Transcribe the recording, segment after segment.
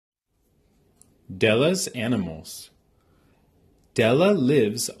Della's animals. Della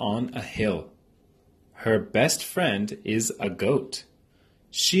lives on a hill. Her best friend is a goat.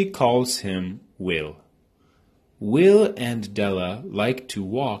 She calls him Will. Will and Della like to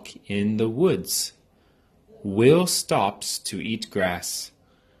walk in the woods. Will stops to eat grass.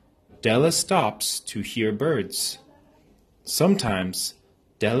 Della stops to hear birds. Sometimes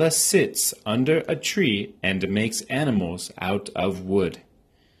Della sits under a tree and makes animals out of wood.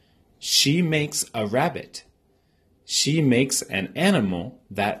 She makes a rabbit. She makes an animal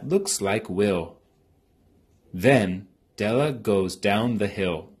that looks like Will. Then Della goes down the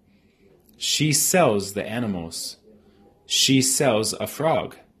hill. She sells the animals. She sells a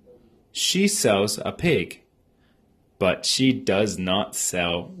frog. She sells a pig. But she does not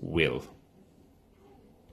sell Will.